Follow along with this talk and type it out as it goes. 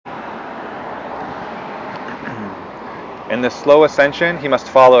In this slow ascension he must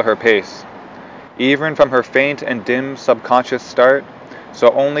follow her pace. Even from her faint and dim subconscious start,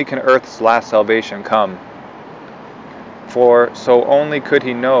 so only can earth's last salvation come. For so only could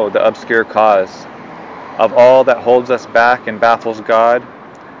he know the obscure cause of all that holds us back and baffles God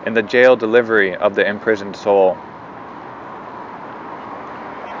in the jail delivery of the imprisoned soul.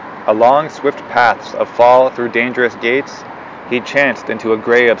 Along swift paths of fall through dangerous gates, he chanced into a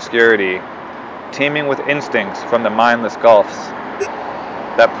gray obscurity, teeming with instincts from the mindless gulfs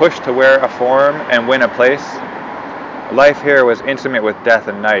that pushed to wear a form and win a place. Life here was intimate with death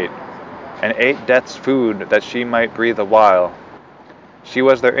and night, and ate death's food that she might breathe a while. She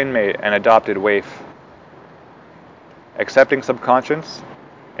was their inmate and adopted waif. Accepting subconscience,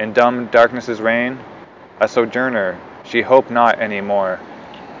 in dumb darkness's reign, a sojourner, she hoped not any more.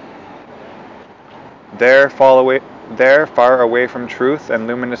 There, far away from truth and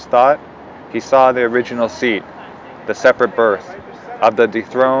luminous thought, he saw the original seat, the separate birth, of the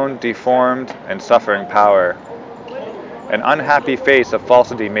dethroned, deformed, and suffering power. An unhappy face of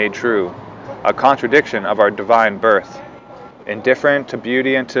falsity made true, a contradiction of our divine birth. Indifferent to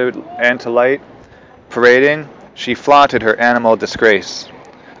beauty and to light, parading, she flaunted her animal disgrace,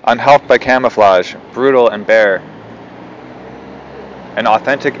 unhelped by camouflage, brutal and bare. An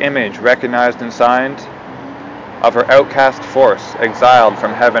authentic image recognized and signed of her outcast force, exiled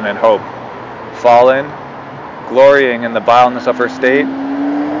from heaven and hope, fallen, glorying in the vileness of her state,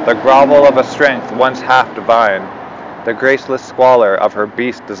 the grovel of a strength once half divine, the graceless squalor of her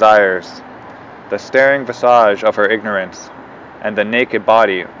beast desires, the staring visage of her ignorance, and the naked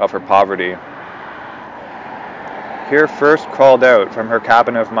body of her poverty. Here first crawled out from her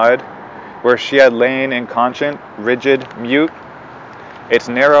cabin of mud, where she had lain inconscient, rigid, mute. Its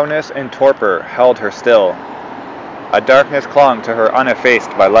narrowness and torpor held her still. A darkness clung to her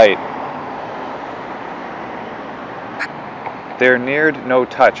uneffaced by light. There neared no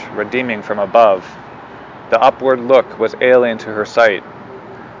touch redeeming from above. The upward look was alien to her sight.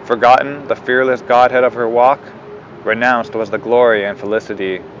 Forgotten the fearless godhead of her walk, renounced was the glory and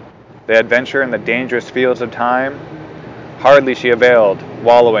felicity. The adventure in the dangerous fields of time, hardly she availed,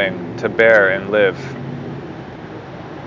 wallowing, to bear and live.